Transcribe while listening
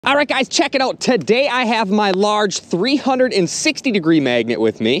All right, guys, check it out. Today I have my large 360-degree magnet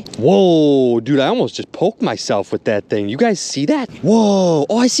with me. Whoa, dude, I almost just poked myself with that thing. You guys see that? Whoa,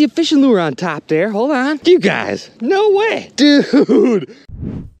 oh, I see a fishing lure on top there. Hold on. You guys, no way. Dude.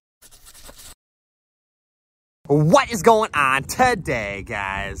 What is going on today,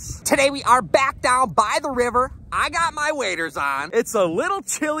 guys? Today we are back down by the river. I got my waders on. It's a little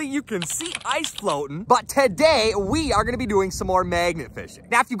chilly. You can see ice floating. But today we are going to be doing some more magnet fishing.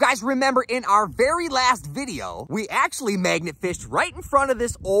 Now, if you guys remember in our very last video, we actually magnet fished right in front of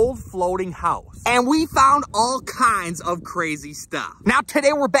this old floating house. And we found all kinds of crazy stuff. Now,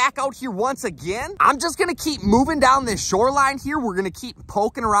 today we're back out here once again. I'm just going to keep moving down this shoreline here. We're going to keep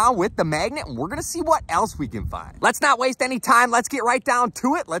poking around with the magnet and we're going to see what else we can find. Let's not waste any time. Let's get right down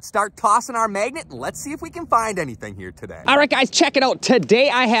to it. Let's start tossing our magnet and let's see if we can find anything here today. All right, guys, check it out.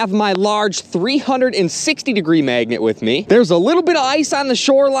 Today I have my large 360-degree magnet with me. There's a little bit of ice on the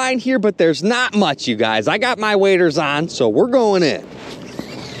shoreline here, but there's not much, you guys. I got my waders on, so we're going in.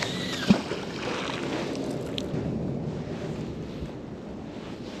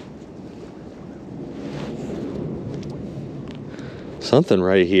 Something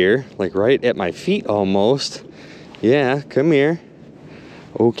right here, like right at my feet almost. Yeah, come here.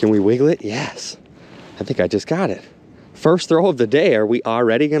 Oh, can we wiggle it? Yes. I think I just got it. First throw of the day. Are we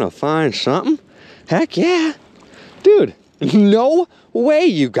already gonna find something? Heck yeah. Dude, no way,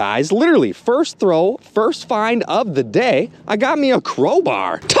 you guys. Literally, first throw, first find of the day. I got me a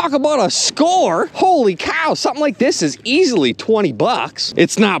crowbar. Talk about a score. Holy cow, something like this is easily 20 bucks.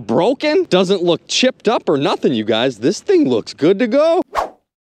 It's not broken, doesn't look chipped up or nothing, you guys. This thing looks good to go.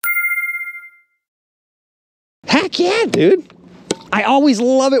 Heck yeah, dude. I always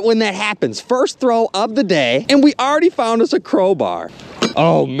love it when that happens. First throw of the day, and we already found us a crowbar.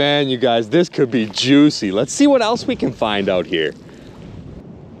 Oh man, you guys, this could be juicy. Let's see what else we can find out here.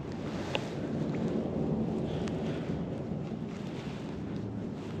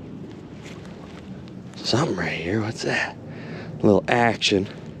 Something right here, what's that? A little action.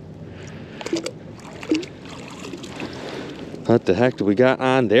 What the heck do we got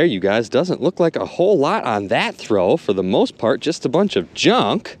on there, you guys? Doesn't look like a whole lot on that throw. For the most part, just a bunch of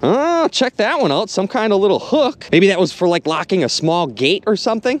junk. Oh, check that one out. Some kind of little hook. Maybe that was for like locking a small gate or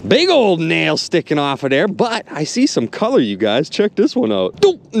something. Big old nail sticking off of there, but I see some color, you guys. Check this one out.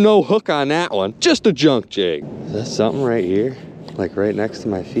 No hook on that one. Just a junk jig. Is that something right here? Like right next to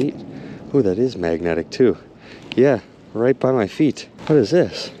my feet? Ooh, that is magnetic too. Yeah, right by my feet. What is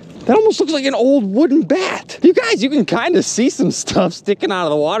this? That almost looks like an old wooden bat. You guys, you can kind of see some stuff sticking out of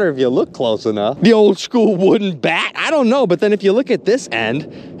the water if you look close enough. The old school wooden bat, I don't know, but then if you look at this end,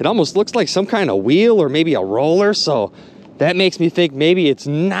 it almost looks like some kind of wheel or maybe a roller, so that makes me think maybe it's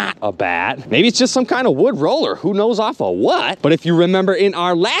not a bat. Maybe it's just some kind of wood roller. Who knows off of what? But if you remember in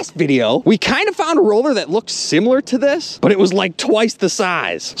our last video, we kind of found a roller that looked similar to this, but it was like twice the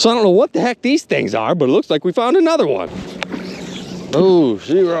size. So I don't know what the heck these things are, but it looks like we found another one. Oh,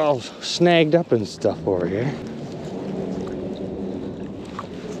 see, we're all snagged up and stuff over here.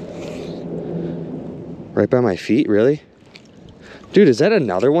 Right by my feet, really? Dude, is that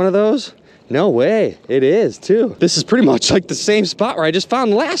another one of those? No way, it is too. This is pretty much like the same spot where I just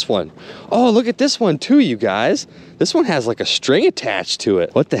found the last one. Oh, look at this one too, you guys. This one has like a string attached to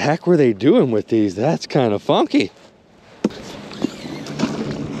it. What the heck were they doing with these? That's kind of funky.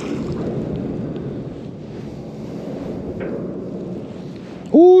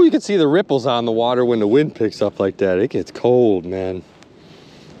 Ooh, you can see the ripples on the water when the wind picks up like that. It gets cold, man.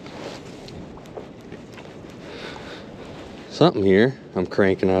 Something here I'm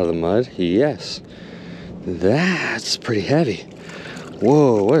cranking out of the mud. Yes. That's pretty heavy.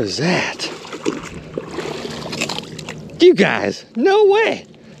 Whoa, what is that? You guys, no way.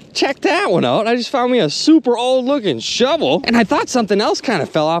 Check that one out. I just found me a super old looking shovel. And I thought something else kind of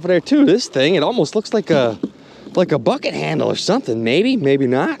fell off of there too. This thing, it almost looks like a bucket handle or something. Maybe, maybe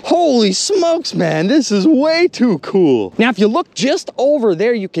not. Holy smokes, man, this is way too cool. Now, if you look just over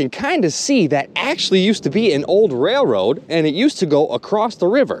there, you can kind of see that actually used to be an old railroad and it used to go across the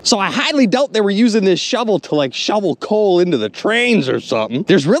river. So I highly doubt they were using this shovel to like shovel coal into the trains or something.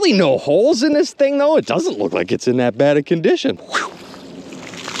 There's really no holes in this thing though. It doesn't look like it's in that bad a condition. Whew.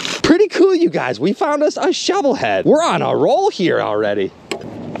 Pretty cool, you guys. We found us a shovel head. We're on a roll here already.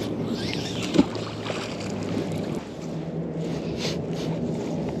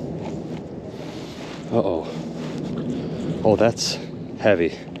 Uh-oh. Oh, that's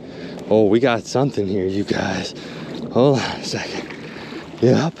heavy. Oh, we got something here, you guys. Hold on a second.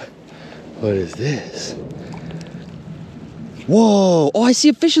 Yep. What is this? Whoa. Oh, I see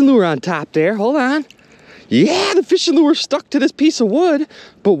a fishing lure on top there. Hold on. Yeah, the fishing lure stuck to this piece of wood,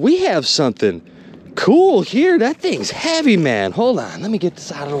 but we have something cool here. That thing's heavy, man. Hold on, let me get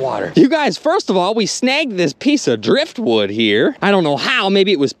this out of the water. You guys, first of all, we snagged this piece of driftwood here. I don't know how,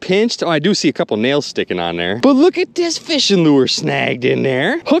 maybe it was pinched. Oh, I do see a couple nails sticking on there. But look at this fishing lure snagged in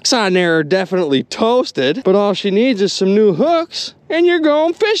there. Hooks on there are definitely toasted, but all she needs is some new hooks, and you're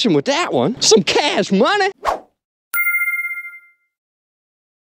going fishing with that one. Some cash money.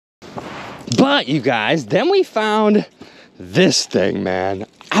 But you guys, then we found this thing, man.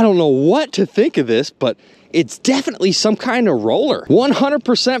 I don't know what to think of this, but it's definitely some kind of roller.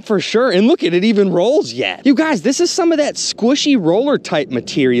 100% for sure. And look at it, even rolls yet. You guys, this is some of that squishy roller type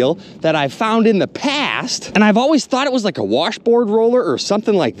material that I've found in the past. And I've always thought it was like a washboard roller or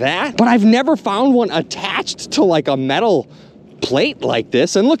something like that, but I've never found one attached to like a metal plate like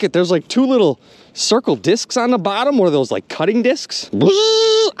this. And look at, there's like two little circle discs on the bottom, or those like cutting discs.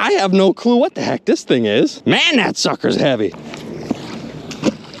 I have no clue what the heck this thing is. Man, that sucker's heavy.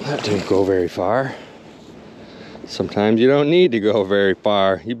 That didn't go very far. Sometimes you don't need to go very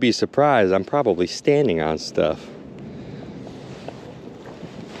far. You'd be surprised, I'm probably standing on stuff.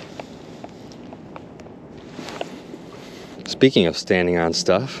 Speaking of standing on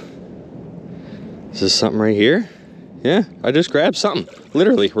stuff, is this something right here? Yeah, I just grabbed something,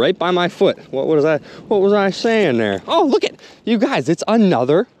 literally right by my foot. What was I saying there? Oh, look at, you guys, it's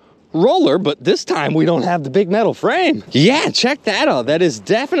another roller, but this time we don't have the big metal frame. Yeah, check that out. That is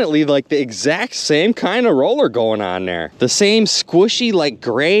definitely like the exact same kind of roller going on there. The same squishy, like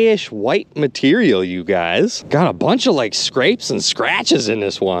grayish white material, you guys. Got a bunch of like scrapes and scratches in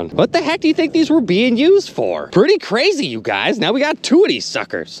this one. What the heck do you think these were being used for? Pretty crazy, you guys. Now we got two of these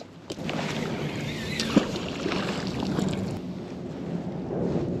suckers.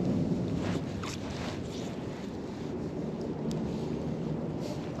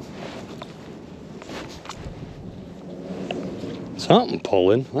 Something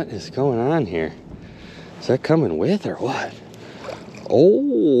pulling. What is going on here? Is that coming with or what?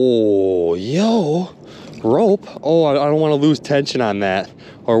 Oh, yo, rope. Oh, I don't want to lose tension on that,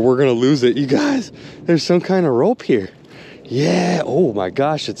 or we're gonna lose it. You guys, there's some kind of rope here. Yeah, oh my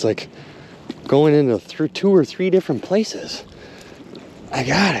gosh, it's like going into through 2 or 3 different places. I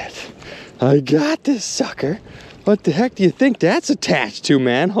got it. I got this sucker. What the heck do you think that's attached to,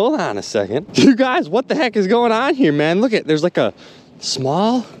 man? Hold on a second. You guys, what the heck is going on here, man? Look at, there's like a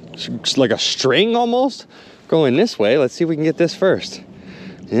small, like a string almost, going this way. Let's see if we can get this first.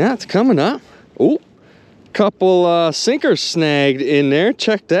 Yeah, it's coming up. Oh, couple sinkers snagged in there.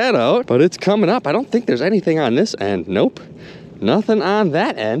 Check that out. But it's coming up. I don't think there's anything on this end. Nope, nothing on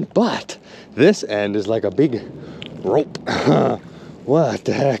that end. But this end is like a big rope. What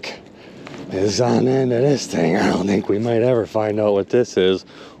the heck is on the end of this thing? I don't think we might ever find out what this is.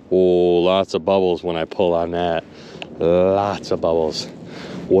 Oh, lots of bubbles when I pull on that. Lots of bubbles.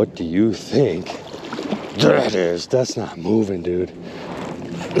 What do you think that is? That's not moving, dude.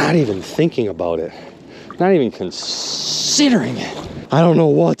 Not even thinking about it. Not even considering it. I don't know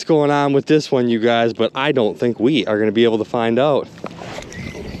what's going on with this one, you guys, but I don't think we are gonna be able to find out.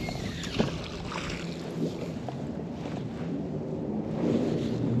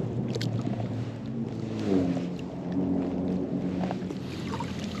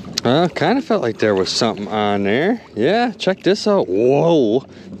 Kind of felt like there was something on there. Yeah, check this out. Whoa,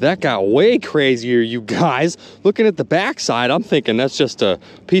 that got way crazier, you guys. Looking at the backside, I'm thinking that's just a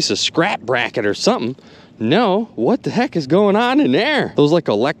piece of scrap bracket or something. No, what the heck is going on in there? Those like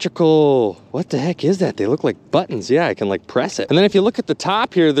electrical, what the heck is that? They look like buttons. Yeah, I can like press it. And then if you look at the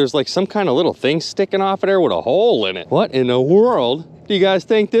top here, there's like some kind of little thing sticking off of there with a hole in it. What in the world do you guys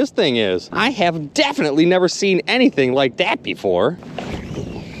think this thing is? I have definitely never seen anything like that before.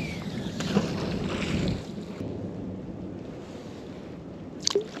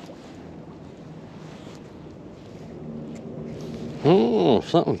 Oh,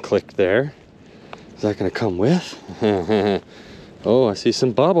 something clicked there. Is that gonna come with? Oh, I see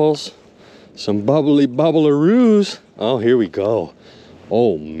some bubbles. Some bubbly bubbleroos. Oh, here we go.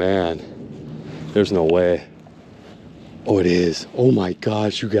 Oh man, there's no way. Oh, it is. Oh my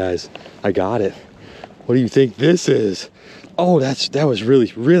gosh, you guys, I got it. What do you think this is? Oh, that was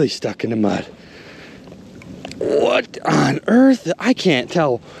really stuck in the mud. What on earth? I can't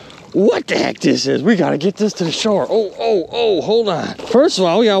tell what the heck this is. We gotta get this to the shore. Oh, hold on. First of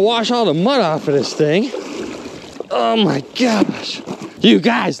all, we gotta wash all the mud off of this thing. Oh my gosh. You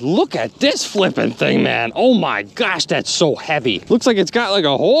guys, look at this flipping thing, man. Oh my gosh, that's so heavy. Looks like it's got like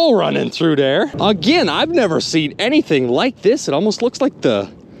a hole running through there. Again, I've never seen anything like this. It almost looks like the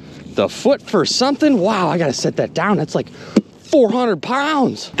foot for something. Wow, I gotta set that down. That's like 400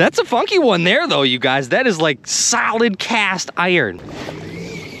 pounds. That's a funky one there though, you guys. That is like solid cast iron.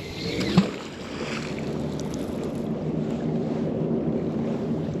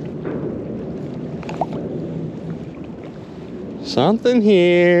 Something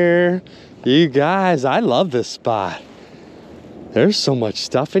here. You guys, I love this spot. There's so much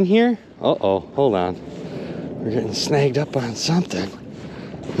stuff in here. Uh-oh, hold on. We're getting snagged up on something.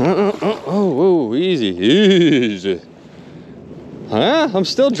 Whoa, easy, easy. Huh? I'm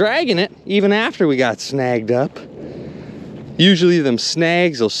still dragging it, even after we got snagged up. Usually them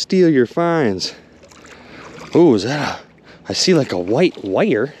snags will steal your finds. Oh, is that I see like a white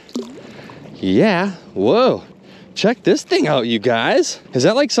wire. Yeah, whoa. Check this thing out, you guys. Is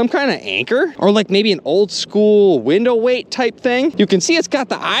that like some kind of anchor? Or like maybe an old school window weight type thing? You can see it's got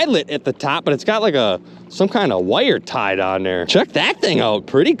the eyelet at the top, but it's got like some kind of wire tied on there. Check that thing out,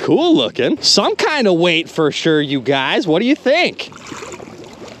 pretty cool looking. Some kind of weight for sure, you guys. What do you think?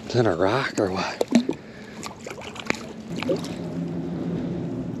 Is that a rock or what?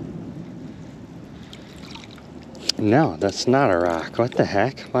 No, that's not a rock. What the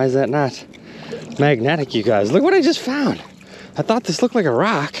heck? Why is that not magnetic, you guys? Look what I just found. I thought this looked like a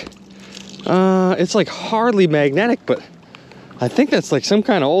rock. It's like hardly magnetic, but I think that's like some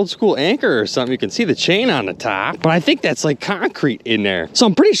kind of old school anchor or something. You can see the chain on the top, but I think that's like concrete in there. So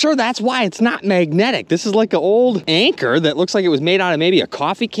I'm pretty sure that's why it's not magnetic. This is like an old anchor that looks like it was made out of maybe a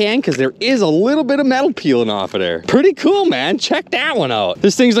coffee can, because there is a little bit of metal peeling off of there. Pretty cool, man. Check that one out.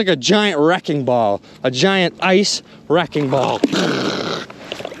 This thing's like a giant wrecking ball, a giant ice wrecking ball.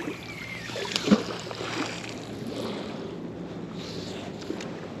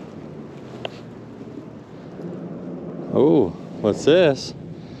 Oh, what's this?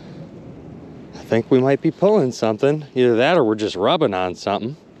 I think we might be pulling something. Either that or we're just rubbing on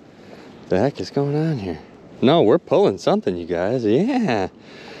something. The heck is going on here? No, we're pulling something, you guys. Yeah.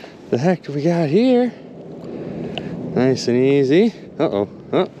 The heck do we got here? Nice and easy. Uh-oh.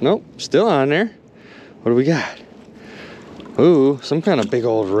 Oh, nope. Still on there. What do we got? Ooh, some kind of big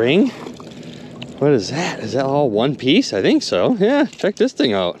old ring. What is that? Is that all one piece? I think so. Yeah, check this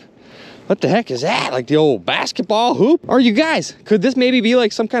thing out. What the heck is that? Like the old basketball hoop? Or you guys, could this maybe be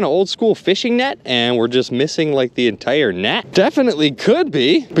like some kind of old school fishing net and we're just missing like the entire net? Definitely could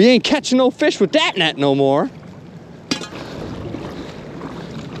be, but you ain't catching no fish with that net no more.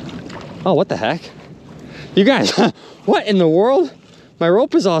 Oh, what the heck? You guys, what in the world? My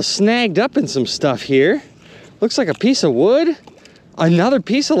rope is all snagged up in some stuff here. Looks like a piece of wood. Another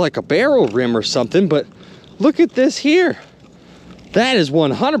piece of like a barrel rim or something, but look at this here. That is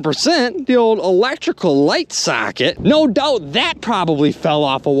 100% the old electrical light socket. No doubt that probably fell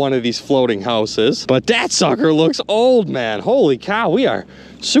off of one of these floating houses. But that sucker looks old, man. Holy cow, we are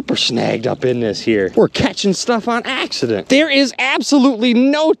super snagged up in this here. We're catching stuff on accident. There is absolutely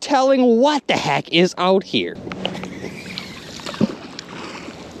no telling what the heck is out here.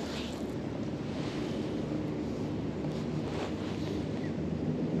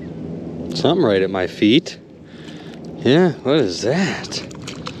 Something right at my feet. Yeah, what is that?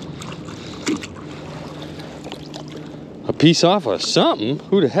 A piece off of something?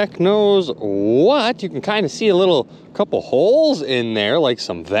 Who the heck knows what? You can kind of see a couple holes in there, like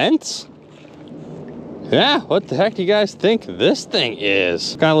some vents. Yeah, what the heck do you guys think this thing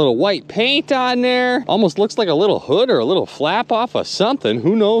is? Got a little white paint on there. Almost looks like a little hood or a little flap off of something.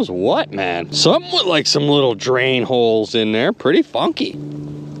 Who knows what, man? Something with like some little drain holes in there. Pretty funky.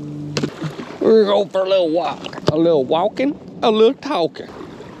 We're going for a little walk, a little walking, a little talking.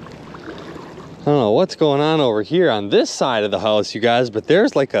 I don't know what's going on over here on this side of the house, you guys, but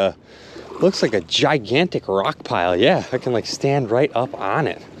there's like looks like a gigantic rock pile. Yeah, I can like stand right up on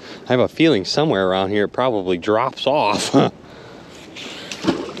it. I have a feeling somewhere around here it probably drops off.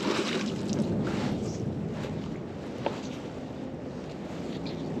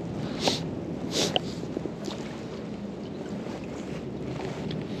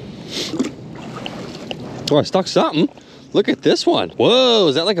 Oh, I stuck something. Look at this one. Whoa,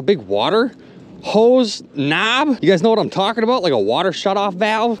 is that like a big water hose knob? You guys know what I'm talking about? Like a water shutoff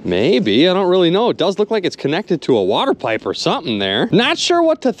valve? Maybe, I don't really know. It does look like it's connected to a water pipe or something there. Not sure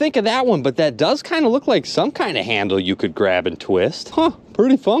what to think of that one, but that does kind of look like some kind of handle you could grab and twist. Huh,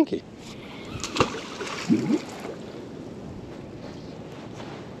 pretty funky.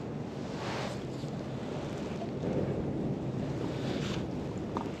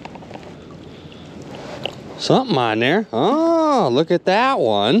 Something on there. Oh, look at that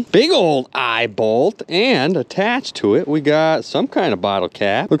one. Big old eye bolt, and attached to it, we got some kind of bottle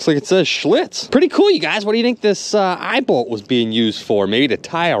cap. Looks like it says Schlitz. Pretty cool, you guys. What do you think this eye bolt was being used for? Maybe to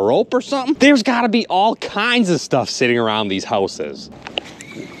tie a rope or something? There's gotta be all kinds of stuff sitting around these houses.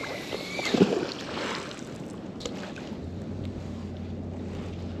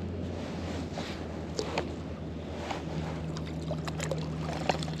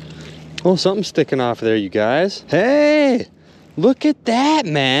 Oh, something's sticking off there, you guys. Hey, look at that,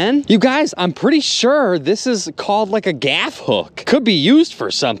 man. You guys, I'm pretty sure this is called like a gaff hook. Could be used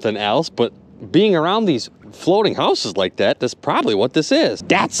for something else, but being around these floating houses like that, that's probably what this is.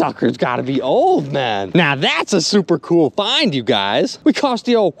 That sucker's gotta be old, man. Now that's a super cool find, you guys. We cost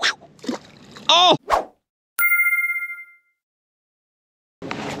the old, oh!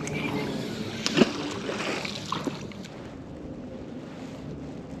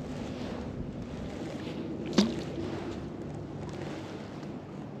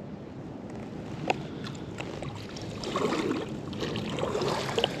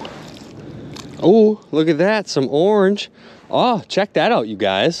 Oh, look at that, some orange. Oh, check that out, you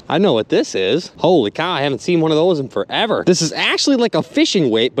guys. I know what this is. Holy cow, I haven't seen one of those in forever. This is actually like a fishing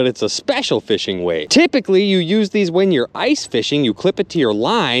weight, but it's a special fishing weight. Typically, you use these when you're ice fishing. You clip it to your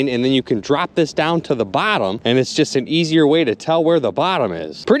line, and then you can drop this down to the bottom, and it's just an easier way to tell where the bottom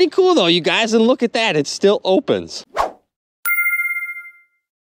is. Pretty cool though, you guys, and look at that, it still opens.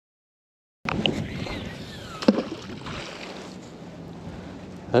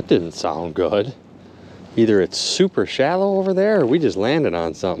 That didn't sound good. Either it's super shallow over there or we just landed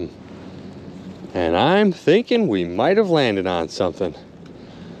on something. And I'm thinking we might have landed on something.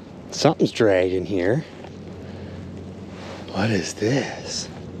 Something's dragging here. What is this?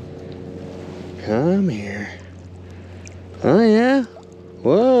 Come here. Oh yeah?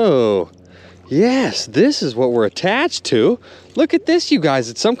 Whoa. Yes, this is what we're attached to. Look at this, you guys.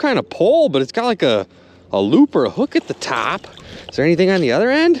 It's some kind of pole, but it's got like a loop or a hook at the top. Is there anything on the other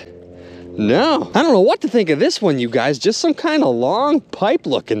end? No. I don't know what to think of this one, you guys. Just some kind of long pipe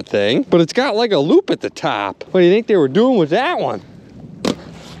looking thing, but it's got like a loop at the top. What do you think they were doing with that one?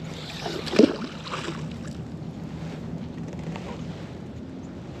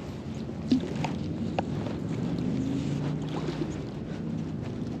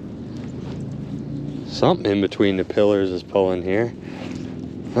 Something in between the pillars is pulling here.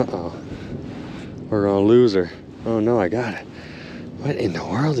 Uh-oh. We're gonna lose her. Oh no, I got it. What in the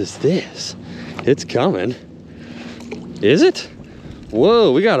world is this? It's coming. Is it?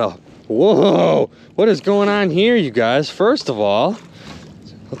 Whoa, we got a, whoa. What is going on here, you guys? First of all,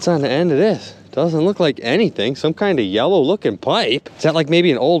 what's on the end of this? Doesn't look like anything. Some kind of yellow looking pipe. Is that like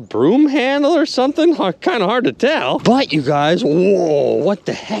maybe an old broom handle or something? Kind of hard to tell. But you guys, whoa, what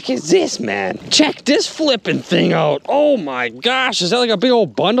the heck is this, man? Check this flipping thing out. Oh my gosh, is that like a big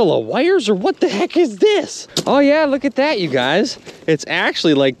old bundle of wires or what the heck is this? Oh yeah, look at that, you guys. It's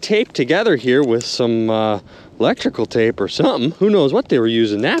actually like taped together here with some electrical tape or something. Who knows what they were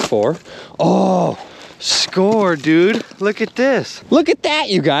using that for? Oh, score, dude. Look at this. Look at that,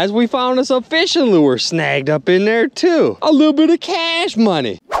 you guys. We found us a fishing lure snagged up in there too. A little bit of cash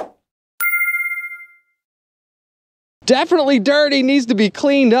money. Definitely dirty, needs to be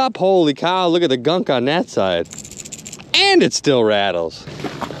cleaned up. Holy cow, look at the gunk on that side. And it still rattles.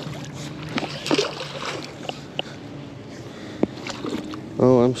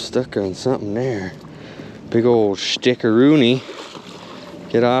 Oh, I'm stuck on something there. Big old stickeroony.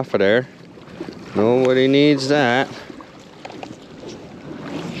 Get off of there. Nobody needs that.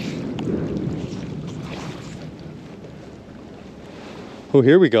 Oh,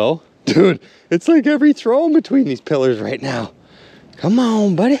 here we go. Dude, it's like every throw in between these pillars right now. Come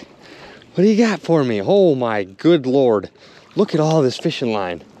on, buddy. What do you got for me? Oh my good Lord. Look at all this fishing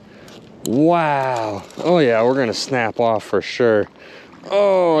line. Wow. Oh yeah, we're gonna snap off for sure.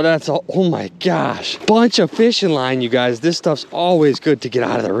 Oh, that's all. Oh my gosh. Bunch of fishing line, you guys. This stuff's always good to get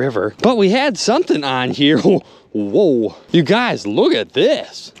out of the river. But we had something on here. Whoa. You guys, look at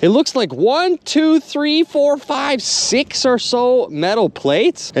this. It looks like 1, 2, 3, 4, 5, 6 or so metal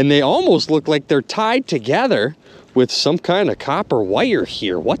plates. And they almost look like they're tied together with some kind of copper wire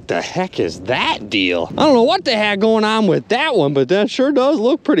here. What the heck is that deal? I don't know what the heck going on with that one, but that sure does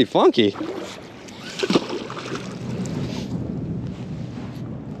look pretty funky.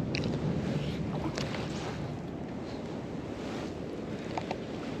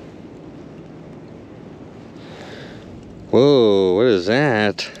 Whoa, what is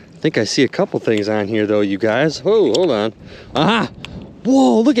that? I think I see a couple things on here though, you guys. Whoa, hold on. Aha!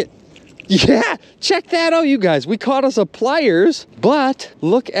 Whoa, look at, Yeah, check that out, you guys. We caught us a pliers, but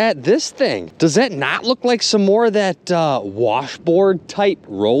look at this thing. Does that not look like some more of that washboard type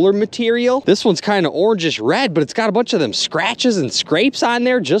roller material? This one's kind of orangish red, but it's got a bunch of them scratches and scrapes on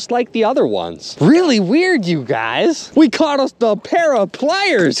there just like the other ones. Really weird, you guys. We caught us a pair of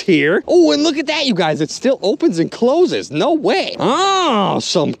pliers here. Oh, and look at that, you guys. It still opens and closes. No way. Oh,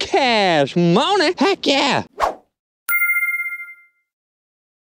 some cash money. Heck yeah.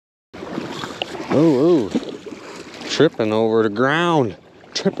 Oh, tripping over the ground,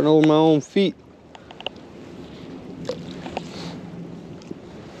 tripping over my own feet.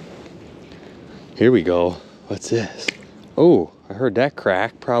 Here we go. What's this? Oh, I heard that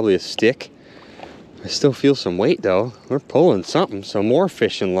crack, probably a stick. I still feel some weight though. We're pulling something, some more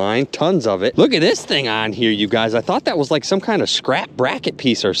fishing line, tons of it. Look at this thing on here, you guys. I thought that was like some kind of scrap bracket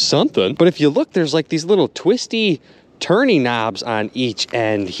piece or something. But if you look, there's like these little twisty turning knobs on each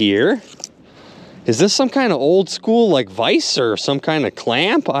end here. Is this some kind of old school like vise or some kind of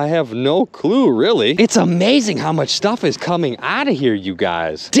clamp? I have no clue, really. It's amazing how much stuff is coming out of here, you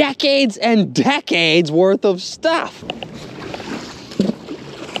guys. Decades and decades worth of stuff.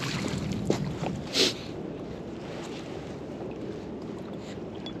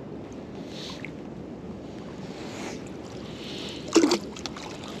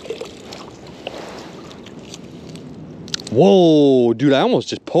 Whoa, dude, I almost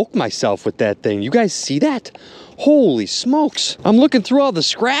just poked myself with that thing. You guys see that? Holy smokes. I'm looking through all the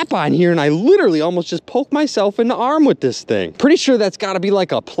scrap on here and I literally almost just poked myself in the arm with this thing. Pretty sure that's gotta be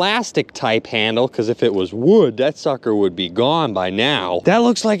like a plastic type handle, because if it was wood, that sucker would be gone by now. That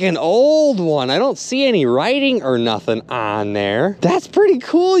looks like an old one. I don't see any writing or nothing on there. That's pretty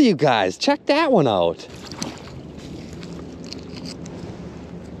cool, you guys. Check that one out.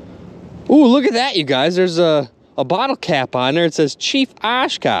 Ooh, look at that, you guys. There's a bottle cap on there. It says Chief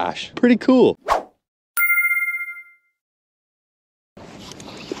Oshkosh. Pretty cool.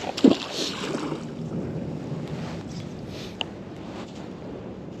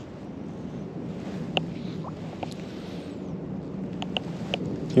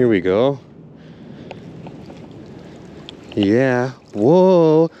 Here we go. Yeah.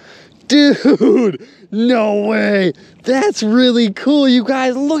 Whoa. Dude, no way. That's really cool, you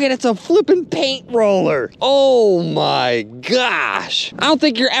guys. Look at it, it's a flippin' paint roller. Oh my gosh. I don't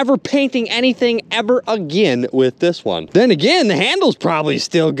think you're ever painting anything ever again with this one. Then again, the handle's probably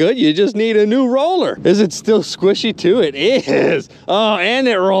still good. You just need a new roller. Is it still squishy too? It is. Oh, and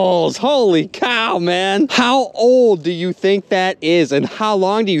it rolls. Holy cow, man. How old do you think that is? And how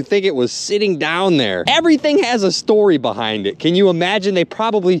long do you think it was sitting down there? Everything has a story behind it. Can you imagine they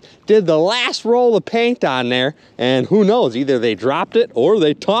probably did the last roll of paint on there, and who knows, either they dropped it or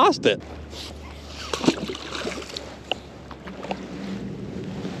they tossed it.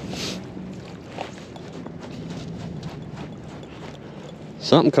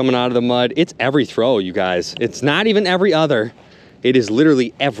 Something coming out of the mud. It's every throw, you guys. It's not even every other. It is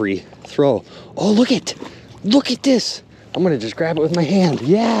literally every throw. Oh, look at this. I'm gonna just grab it with my hand.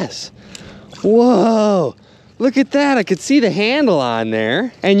 Yes. Whoa. Look at that, I could see the handle on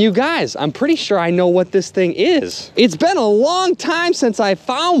there. And you guys, I'm pretty sure I know what this thing is. It's been a long time since I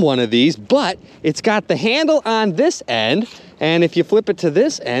found one of these, but it's got the handle on this end, and if you flip it to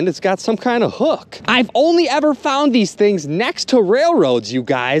this end, it's got some kind of hook. I've only ever found these things next to railroads, you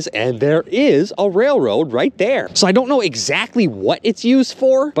guys, and there is a railroad right there. So I don't know exactly what it's used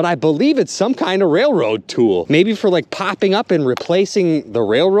for, but I believe it's some kind of railroad tool. Maybe for like popping up and replacing the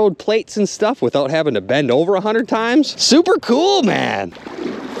railroad plates and stuff without having to bend over 100 times. Super cool, man.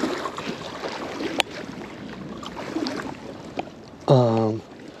 Am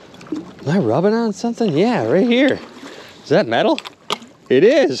I rubbing on something? Yeah, right here. Is that metal? It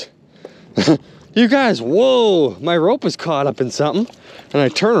is. You guys, whoa, my rope is caught up in something. And I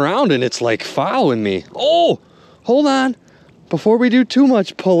turn around and it's like following me. Oh, hold on. Before we do too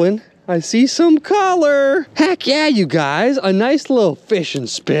much pulling, I see some color. Heck yeah, you guys, a nice little fishing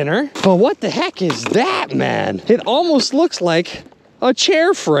spinner. But what the heck is that, man? It almost looks like a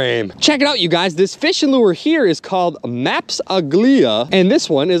chair frame. Check it out, you guys. This fishing lure here is called Maps Aglia, and this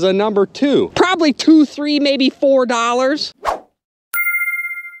one is a number 2. Probably $2, $3, maybe $4.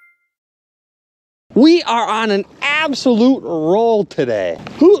 We are on an absolute roll today.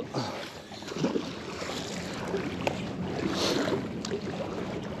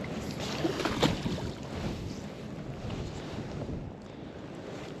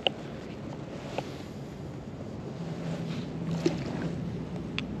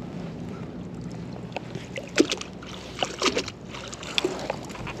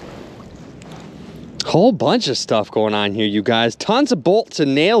 Whole bunch of stuff going on here, you guys. Tons of bolts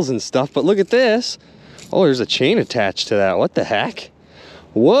and nails and stuff, but look at this. Oh, there's a chain attached to that. What the heck?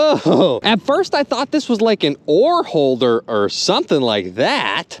 Whoa. At first, I thought this was like an ore holder or something like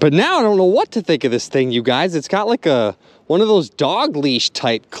that. But now I don't know what to think of this thing, you guys. It's got like one of those dog leash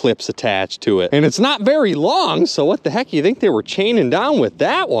type clips attached to it. And it's not very long, so what the heck do you think they were chaining down with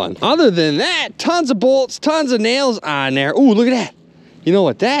that one? Other than that, tons of bolts, tons of nails on there. Ooh, look at that. You know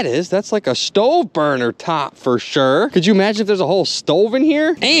what that is? That's like a stove burner top for sure. Could you imagine if there's a whole stove in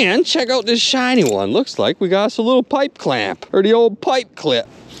here? And check out this shiny one. Looks like we got us a little pipe clamp, or the old pipe clip.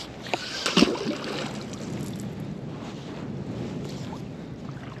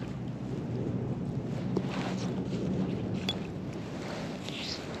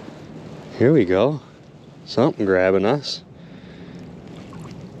 Here we go. Something grabbing us.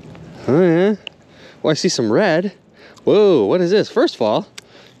 Oh yeah. Oh, I see some red. Whoa, what is this? First of all,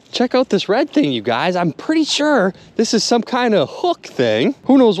 check out this red thing, you guys. I'm pretty sure this is some kind of hook thing.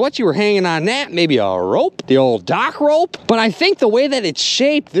 Who knows what you were hanging on that? Maybe a rope? The old dock rope? But I think the way that it's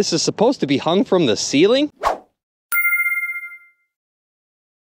shaped, this is supposed to be hung from the ceiling.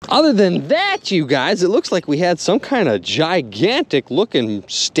 Other than that, you guys, it looks like we had some kind of gigantic looking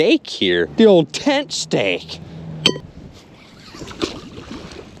stake here. The old tent stake.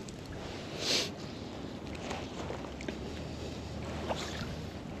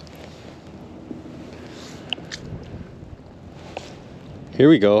 Here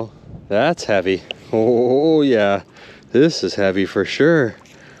we go. That's heavy. Oh yeah, this is heavy for sure.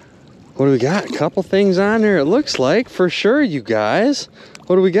 What do we got? A couple things on there, it looks like, for sure, you guys.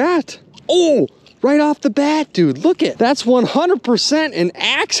 What do we got? Oh, right off the bat, dude, look it. That's 100% an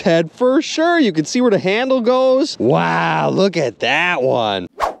axe head for sure. You can see where the handle goes. Wow, look at that one.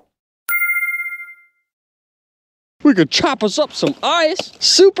 We could chop us up some ice.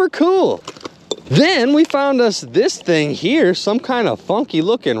 Super cool. Then we found us this thing here, some kind of funky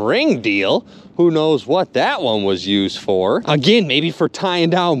looking ring deal. Who knows what that one was used for? Again, maybe for tying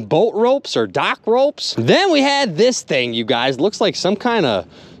down boat ropes or dock ropes. Then we had this thing, you guys. Looks like some kind of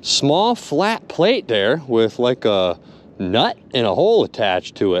small flat plate there with like a nut and a hole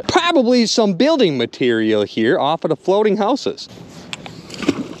attached to it. Probably some building material here off of the floating houses.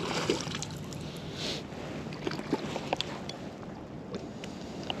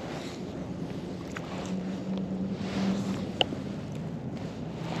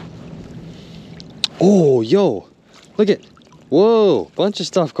 Oh, yo, look at, whoa, bunch of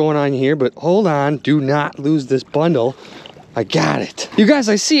stuff going on here, but hold on, do not lose this bundle. I got it. You guys,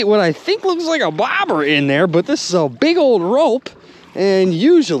 I see what I think looks like a bobber in there, but this is a big old rope, and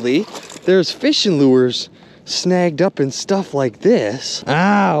usually there's fishing lures snagged up in stuff like this.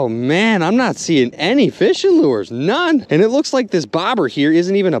 Oh man, I'm not seeing any fishing lures, none. And it looks like this bobber here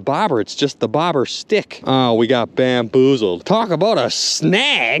isn't even a bobber, it's just the bobber stick. Oh, we got bamboozled. Talk about a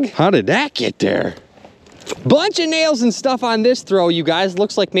snag. How did that get there? Bunch of nails and stuff on this throw, you guys.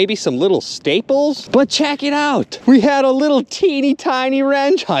 Looks like maybe some little staples, but check it out. We had a little teeny tiny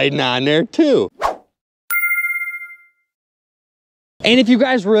wrench hiding on there too. And if you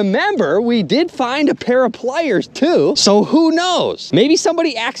guys remember, we did find a pair of pliers too. So who knows? Maybe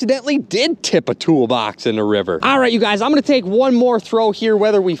somebody accidentally did tip a toolbox in the river. All right, you guys, I'm gonna take one more throw here,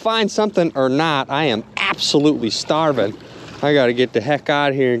 whether we find something or not. I am absolutely starving. I gotta get the heck out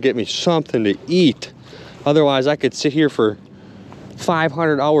of here and get me something to eat. Otherwise, I could sit here for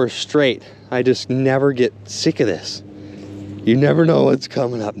 500 hours straight. I just never get sick of this. You never know what's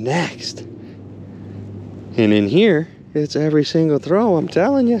coming up next. And in here, it's every single throw, I'm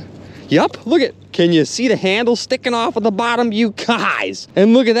telling you. Yup, look at, can you see the handle sticking off of the bottom, you guys?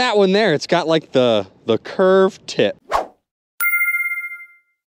 And look at that one there, it's got like the curved tip.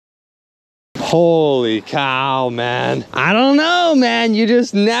 Holy cow, man. I don't know, man, you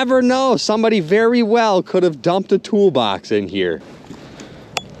just never know. Somebody very well could have dumped a toolbox in here.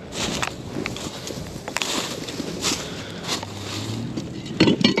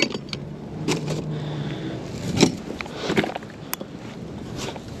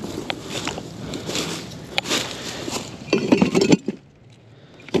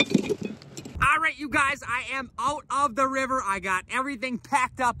 Guys, I am out of the river. I got everything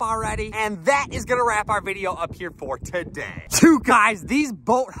packed up already, and that is gonna wrap our video up here for today. Guys, these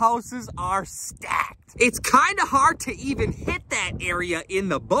boathouses are stacked. It's kind of hard to even hit that area in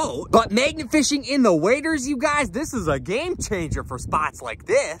the boat, but magnet fishing in the waders, you guys, this is a game changer for spots like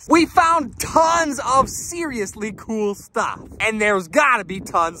this. We found tons of seriously cool stuff, and there's gotta be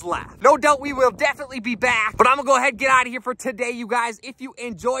tons left. No doubt we will definitely be back, but I'm gonna go ahead and get out of here for today, you guys. If you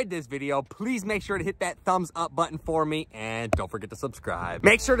enjoyed this video, please make sure to hit that thumbs up button for me, and don't forget to subscribe.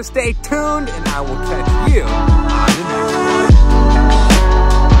 Make sure to stay tuned, and I will catch you on the next one.